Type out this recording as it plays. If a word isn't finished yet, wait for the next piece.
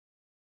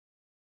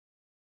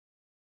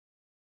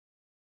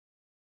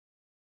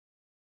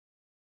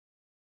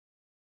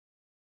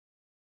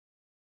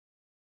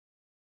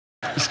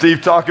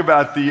Steve, talk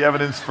about the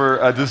evidence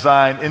for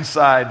design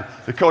inside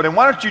the code. And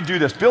why don't you do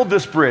this? Build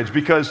this bridge,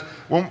 because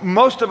when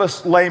most of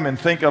us laymen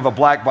think of a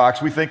black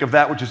box, we think of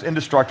that which is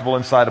indestructible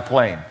inside a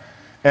plane.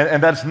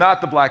 And that's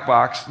not the black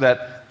box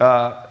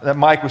that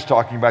Mike was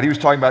talking about. He was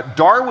talking about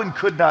Darwin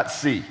could not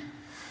see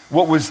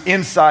what was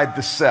inside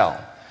the cell.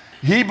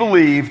 He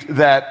believed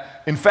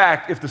that, in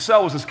fact, if the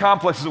cell was as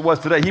complex as it was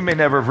today, he may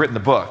never have written the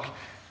book.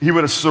 He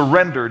would have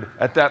surrendered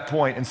at that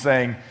point in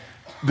saying,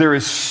 there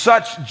is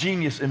such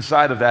genius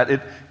inside of that.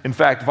 It, in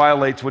fact,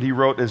 violates what he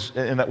wrote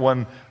in that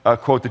one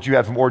quote that you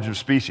had from Origin of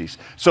Species.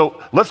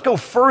 So let's go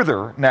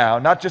further now,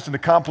 not just in the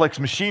complex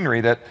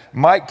machinery that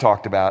Mike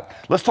talked about.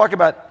 Let's talk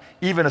about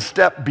even a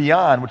step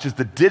beyond, which is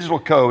the digital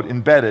code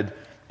embedded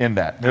in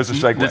that. There's a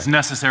segue. That's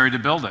necessary to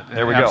build it.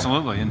 There we go.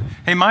 Absolutely. And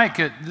hey, Mike,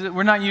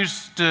 we're not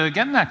used to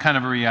getting that kind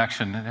of a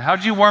reaction. How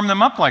did you warm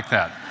them up like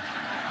that?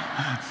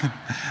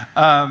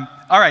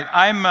 All right,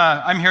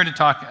 I'm here to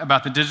talk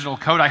about the digital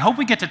code. I hope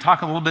we get to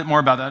talk a little bit more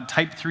about that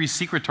Type 3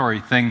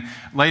 secretory thing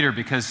later,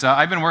 because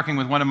I've been working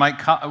with one of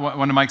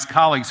Mike's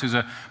colleagues who's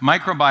a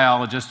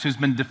microbiologist who's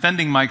been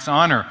defending Mike's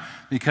honor,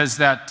 because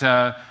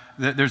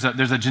there's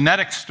a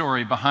genetic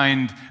story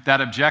behind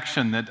that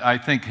objection that I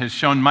think has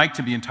shown Mike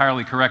to be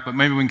entirely correct, but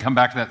maybe we can come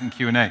back to that in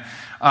Q&A.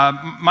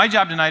 My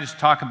job tonight is to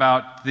talk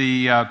about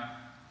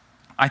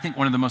I think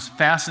one of the most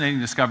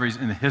fascinating discoveries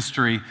in the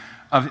history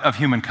of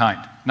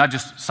humankind. Not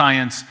just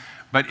science,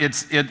 but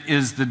it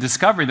is the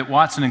discovery that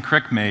Watson and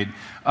Crick made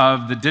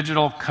of the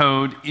digital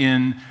code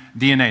in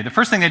DNA. The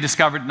first thing they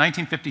discovered in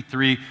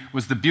 1953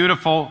 was the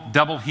beautiful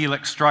double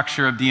helix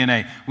structure of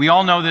DNA. We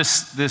all know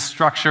this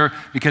structure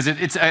because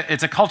it's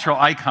a cultural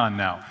icon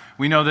now.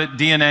 We know that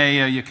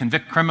DNA, you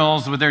convict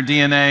criminals with their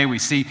DNA. We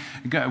see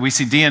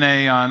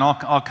DNA on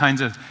all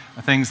kinds of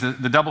things.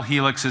 The double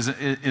helix is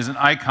an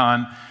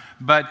icon,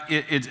 but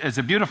it's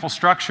a beautiful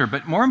structure.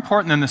 But more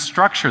important than the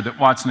structure that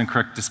Watson and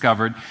Crick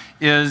discovered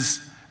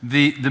is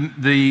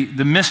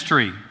the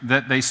mystery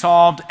that they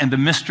solved and the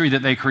mystery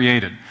that they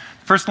created.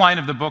 First line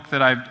of the book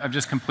that I've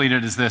just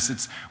completed is this.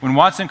 It's when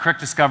Watson and Crick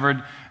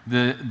discovered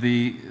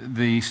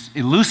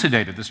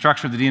elucidated the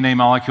structure of the DNA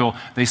molecule,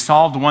 they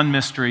solved one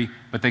mystery,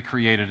 but they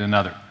created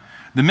another.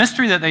 The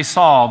mystery that they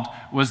solved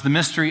was the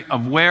mystery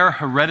of where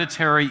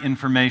hereditary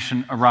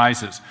information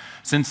arises.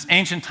 Since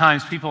ancient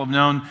times, people have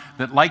known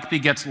that like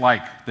begets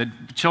like, that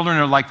children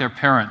are like their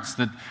parents,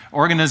 that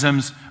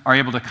organisms are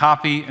able to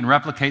copy and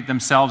replicate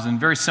themselves in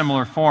very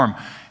similar form.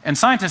 And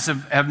scientists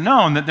have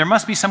known that there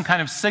must be some kind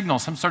of signal,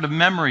 some sort of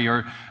memory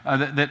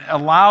that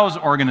allows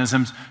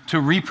organisms to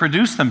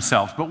reproduce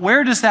themselves. But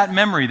where does that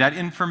memory, that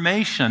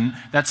information,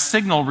 that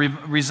signal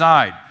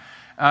reside?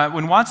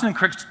 When Watson and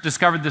Crick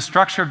discovered the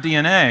structure of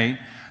DNA,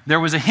 there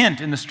was a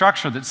hint in the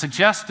structure that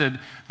suggested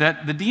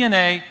that the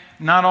DNA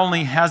not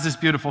only has this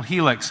beautiful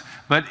helix,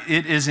 but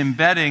it is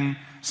embedding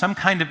some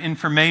kind of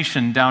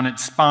information down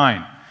its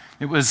spine.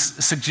 It was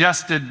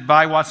suggested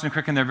by Watson and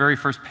Crick in their very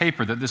first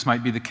paper that this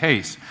might be the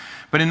case.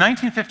 But in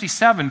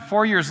 1957,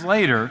 4 years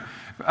later,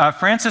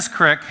 Francis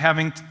Crick,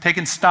 having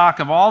taken stock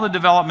of all the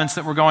developments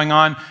that were going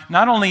on,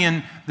 not only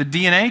in the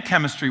DNA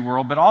chemistry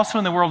world, but also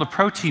in the world of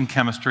protein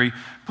chemistry,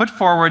 put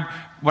forward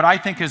what I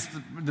think is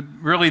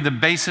really the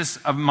basis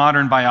of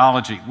modern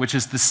biology, which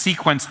is the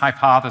sequence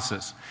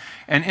hypothesis.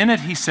 And in it,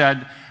 he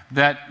said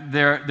that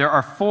there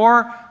are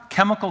 4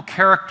 chemical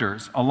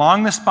characters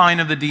along the spine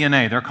of the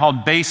DNA, they're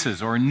called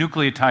bases or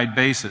nucleotide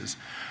bases,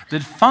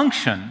 that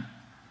function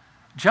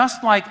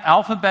just like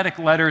alphabetic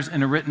letters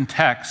in a written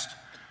text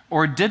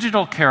or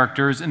digital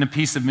characters in a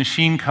piece of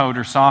machine code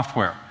or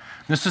software.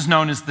 This is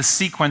known as the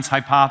sequence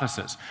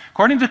hypothesis.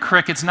 According to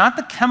Crick, it's not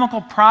the chemical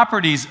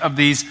properties of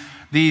these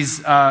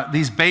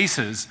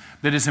bases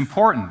that is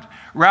important.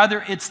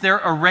 Rather, it's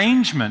their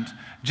arrangement.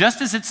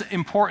 Just as it's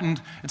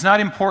not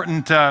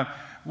important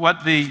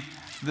what the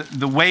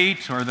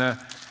weight or the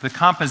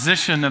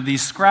composition of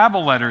these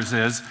Scrabble letters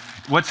is.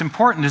 What's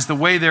important is the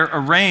way they're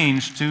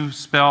arranged to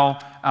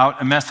spell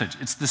out a message.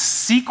 It's the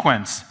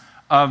sequence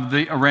of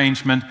the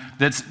arrangement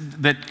that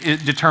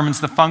it determines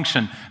the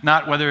function,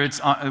 not whether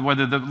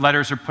the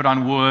letters are put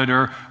on wood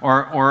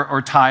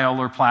or tile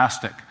or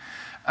plastic.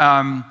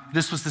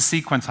 This was the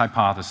sequence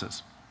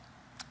hypothesis.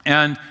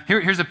 And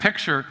here's a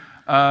picture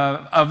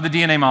of the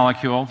DNA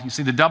molecule. You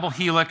see the double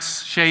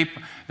helix shape.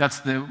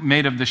 That's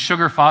made of the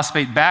sugar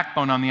phosphate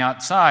backbone on the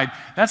outside.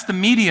 That's the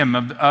medium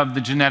of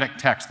the genetic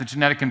text, the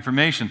genetic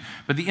information.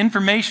 But the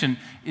information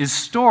is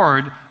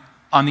stored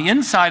on the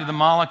inside of the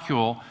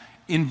molecule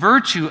in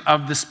virtue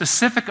of the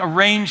specific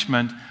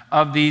arrangement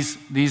of these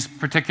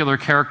particular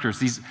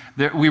characters.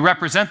 We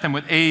represent them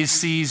with A's,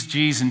 C's,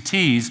 G's, and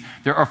T's.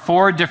 There are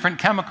 4 different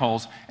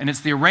chemicals, and it's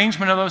the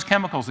arrangement of those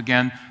chemicals,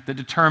 again, that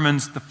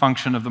determines the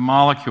function of the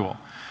molecule.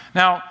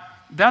 Now,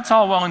 that's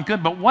all well and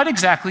good, but what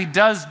exactly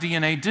does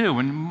DNA do?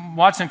 When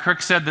Watson and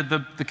Crick said that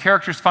the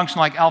characters function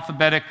like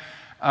alphabetic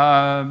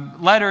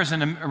letters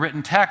in a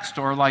written text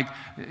or like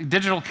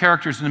digital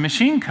characters in a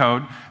machine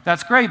code,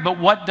 that's great, but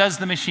what does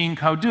the machine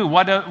code do?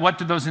 What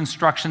do those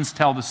instructions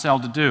tell the cell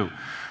to do?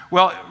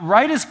 Well,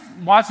 right as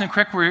Watson and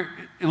Crick were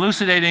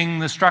elucidating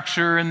the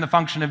structure and the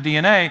function of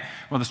DNA,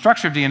 well, the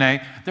structure of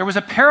DNA, there was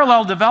a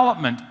parallel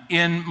development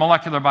in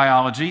molecular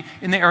biology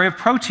in the area of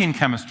protein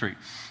chemistry.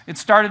 It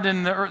started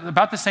in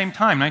about the same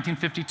time,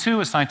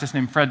 1952. A scientist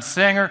named Fred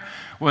Sanger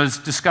was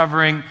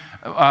discovering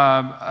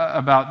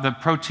about the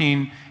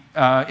protein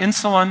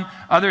insulin.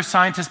 Other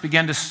scientists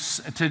began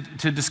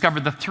to discover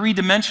the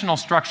three-dimensional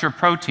structure of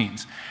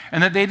proteins,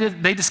 and that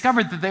they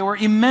discovered that they were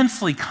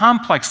immensely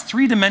complex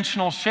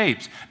three-dimensional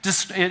shapes.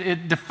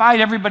 It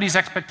defied everybody's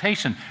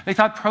expectation. They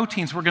thought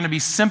proteins were going to be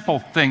simple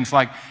things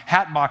like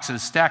hat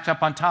boxes stacked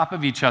up on top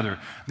of each other.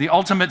 The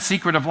ultimate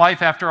secret of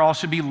life, after all,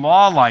 should be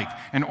law-like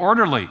and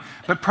orderly.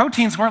 But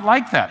proteins weren't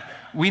like that.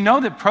 We know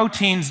that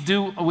proteins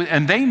do,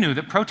 and they knew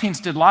that proteins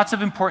did lots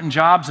of important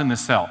jobs in the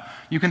cell.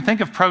 You can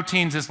think of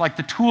proteins as like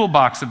the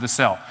toolbox of the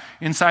cell.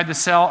 Inside the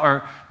cell,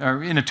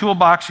 or in a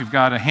toolbox, you've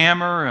got a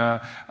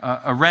hammer,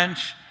 a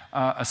wrench,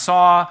 a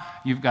saw,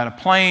 you've got a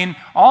plane.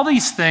 All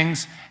these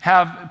things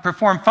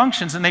perform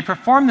functions, and they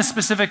perform the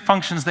specific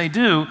functions they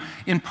do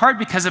in part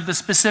because of the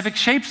specific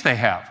shapes they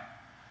have.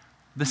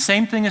 The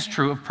same thing is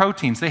true of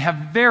proteins. They have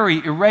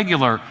very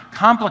irregular,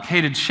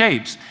 complicated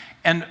shapes,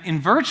 and in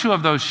virtue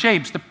of those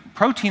shapes, the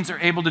proteins are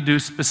able to do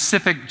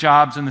specific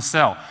jobs in the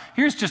cell.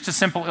 Here's just a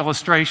simple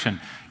illustration.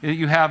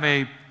 You have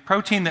a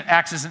protein that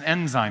acts as an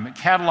enzyme. It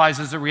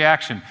catalyzes a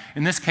reaction.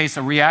 In this case,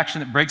 a reaction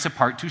that breaks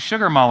apart two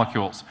sugar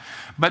molecules.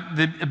 But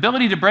the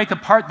ability to break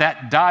apart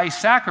that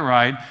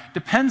disaccharide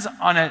depends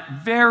on a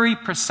very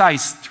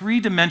precise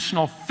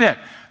three-dimensional fit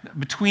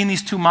between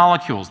these two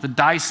molecules. The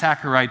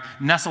disaccharide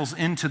nestles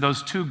into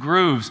those two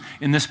grooves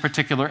in this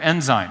particular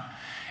enzyme.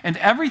 And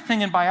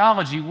everything in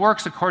biology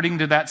works according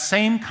to that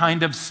same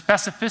kind of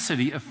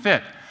specificity of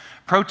fit.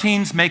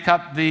 Proteins make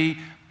up the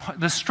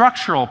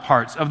structural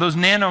parts of those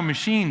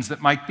nanomachines that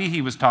Mike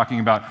Behe was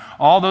talking about.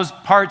 All those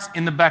parts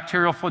in the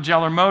bacterial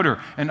flagellar motor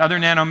and other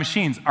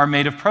nanomachines are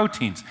made of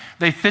proteins.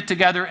 They fit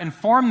together and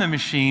form the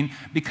machine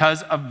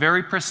because of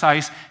very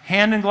precise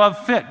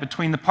hand-in-glove fit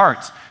between the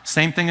parts.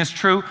 Same thing is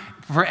true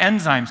for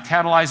enzymes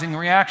catalyzing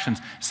reactions.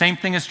 Same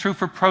thing is true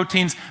for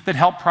proteins that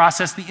help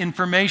process the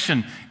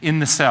information in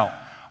the cell.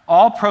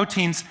 All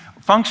proteins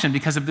function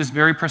because of this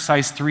very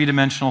precise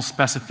three-dimensional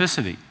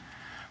specificity.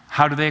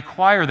 How do they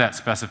acquire that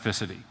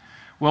specificity?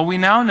 Well, we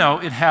now know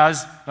it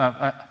has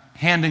a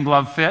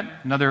hand-in-glove fit,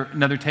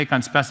 another take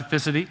on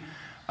specificity.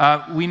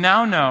 We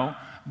now know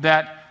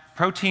that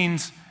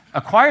proteins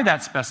acquire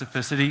that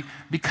specificity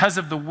because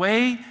of the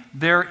way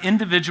their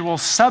individual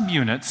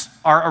subunits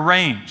are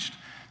arranged.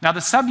 Now, the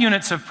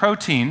subunits of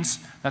proteins,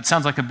 that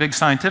sounds like a big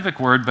scientific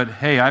word, but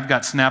hey, I've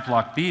got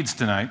snap-lock beads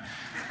tonight.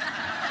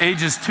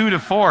 Ages 2 to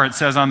 4, it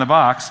says on the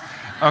box.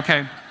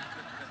 Okay.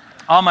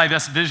 All my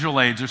best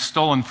visual aids are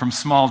stolen from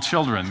small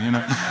children, you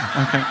know.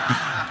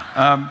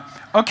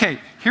 Okay.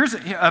 Here's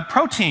a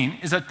protein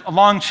is a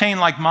long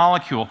chain-like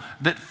molecule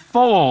that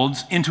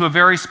folds into a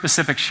very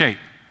specific shape.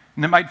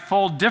 And it might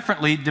fold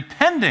differently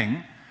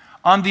depending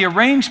on the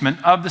arrangement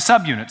of the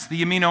subunits,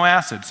 the amino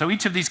acids. So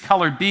each of these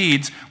colored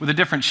beads with a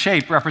different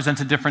shape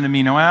represents a different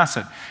amino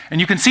acid. And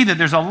you can see that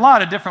there's a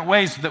lot of different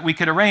ways that we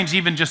could arrange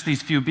even just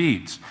these few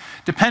beads.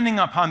 Depending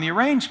upon the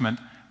arrangement,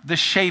 the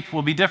shape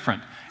will be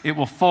different. It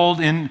will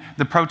fold in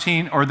the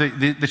protein, or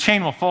the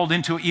chain will fold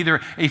into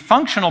either a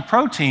functional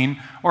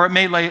protein, or it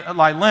may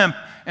lie limp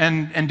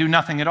and do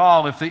nothing at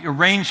all if the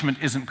arrangement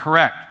isn't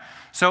correct.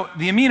 So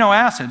the amino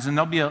acids, and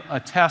there'll be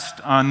a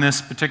test on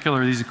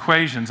these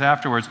equations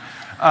afterwards,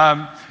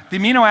 the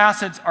amino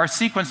acids are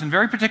sequenced in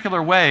very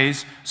particular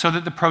ways so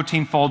that the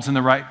protein folds in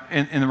the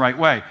right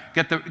way.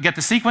 Get the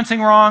sequencing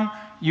wrong,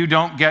 you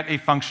don't get a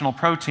functional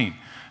protein.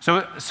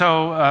 So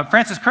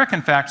Francis Crick,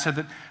 in fact,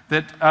 said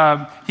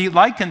that he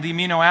likened the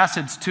amino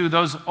acids to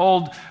those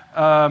old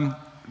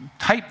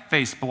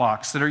typeface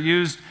blocks that are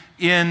used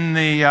in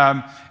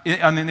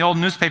the old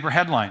newspaper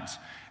headlines.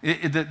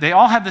 They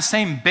all have the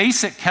same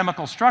basic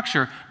chemical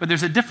structure, but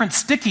there's a different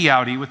sticky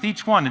outie with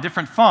each one, a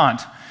different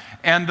font.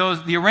 And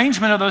the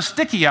arrangement of those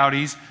sticky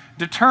outies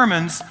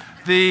determines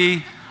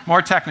the,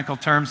 more technical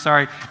terms,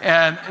 sorry,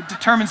 and it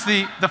determines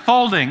the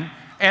folding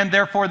and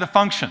therefore the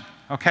function,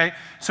 okay?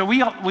 So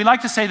we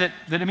like to say that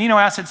amino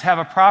acids have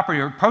a property,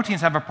 or proteins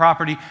have a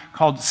property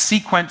called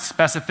sequence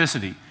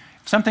specificity.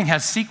 If something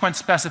has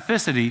sequence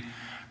specificity,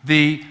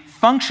 the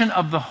function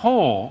of the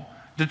whole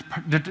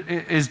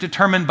is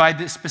determined by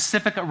the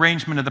specific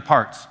arrangement of the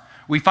parts.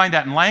 We find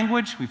that in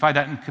language, we find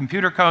that in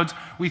computer codes,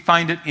 we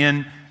find it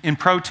in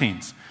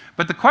proteins.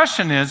 But the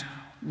question is,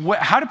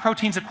 how do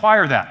proteins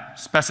acquire that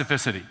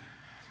specificity?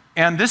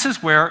 And this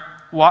is where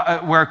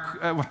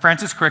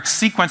Francis Crick's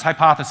sequence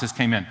hypothesis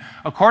came in.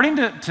 According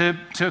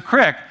to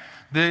Crick,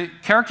 the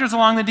characters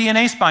along the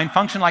DNA spine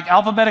function like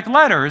alphabetic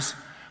letters,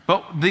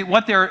 but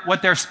what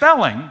they're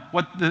spelling,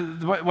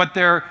 what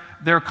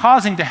they're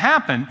causing to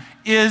happen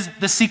is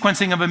the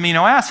sequencing of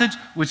amino acids,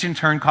 which in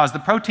turn cause the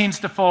proteins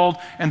to fold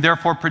and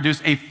therefore produce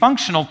a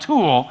functional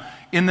tool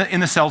in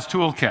the cell's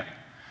toolkit.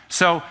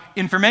 So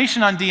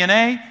information on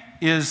DNA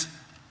is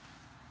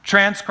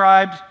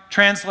transcribed,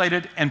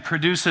 translated, and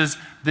produces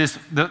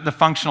the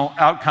functional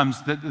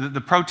outcomes,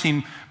 the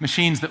protein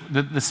machines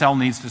that the cell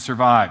needs to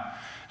survive.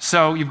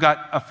 So you've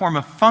got a form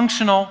of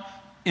functional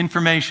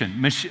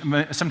information,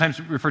 sometimes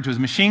referred to as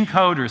machine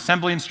code or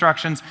assembly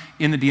instructions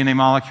in the DNA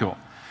molecule.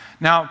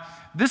 Now,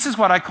 this is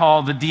what I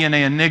call the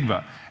DNA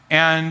enigma.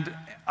 And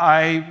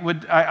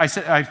I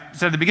said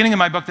at the beginning of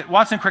my book that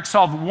Watson and Crick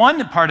solved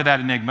one part of that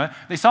enigma.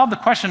 They solved the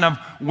question of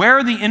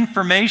where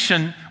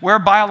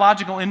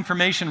biological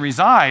information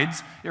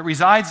resides. It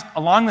resides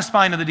along the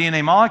spine of the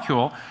DNA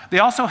molecule. They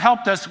also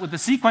helped us with the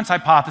sequence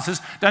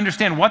hypothesis to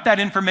understand what that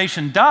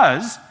information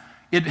does.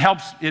 It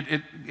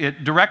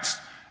directs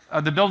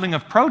the building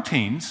of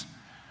proteins,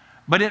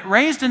 but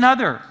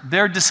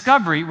their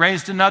discovery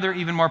raised another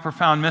even more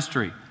profound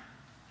mystery.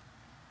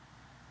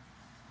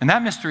 And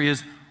that mystery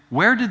is,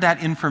 where did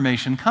that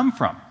information come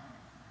from?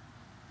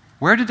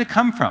 Where did it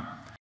come from?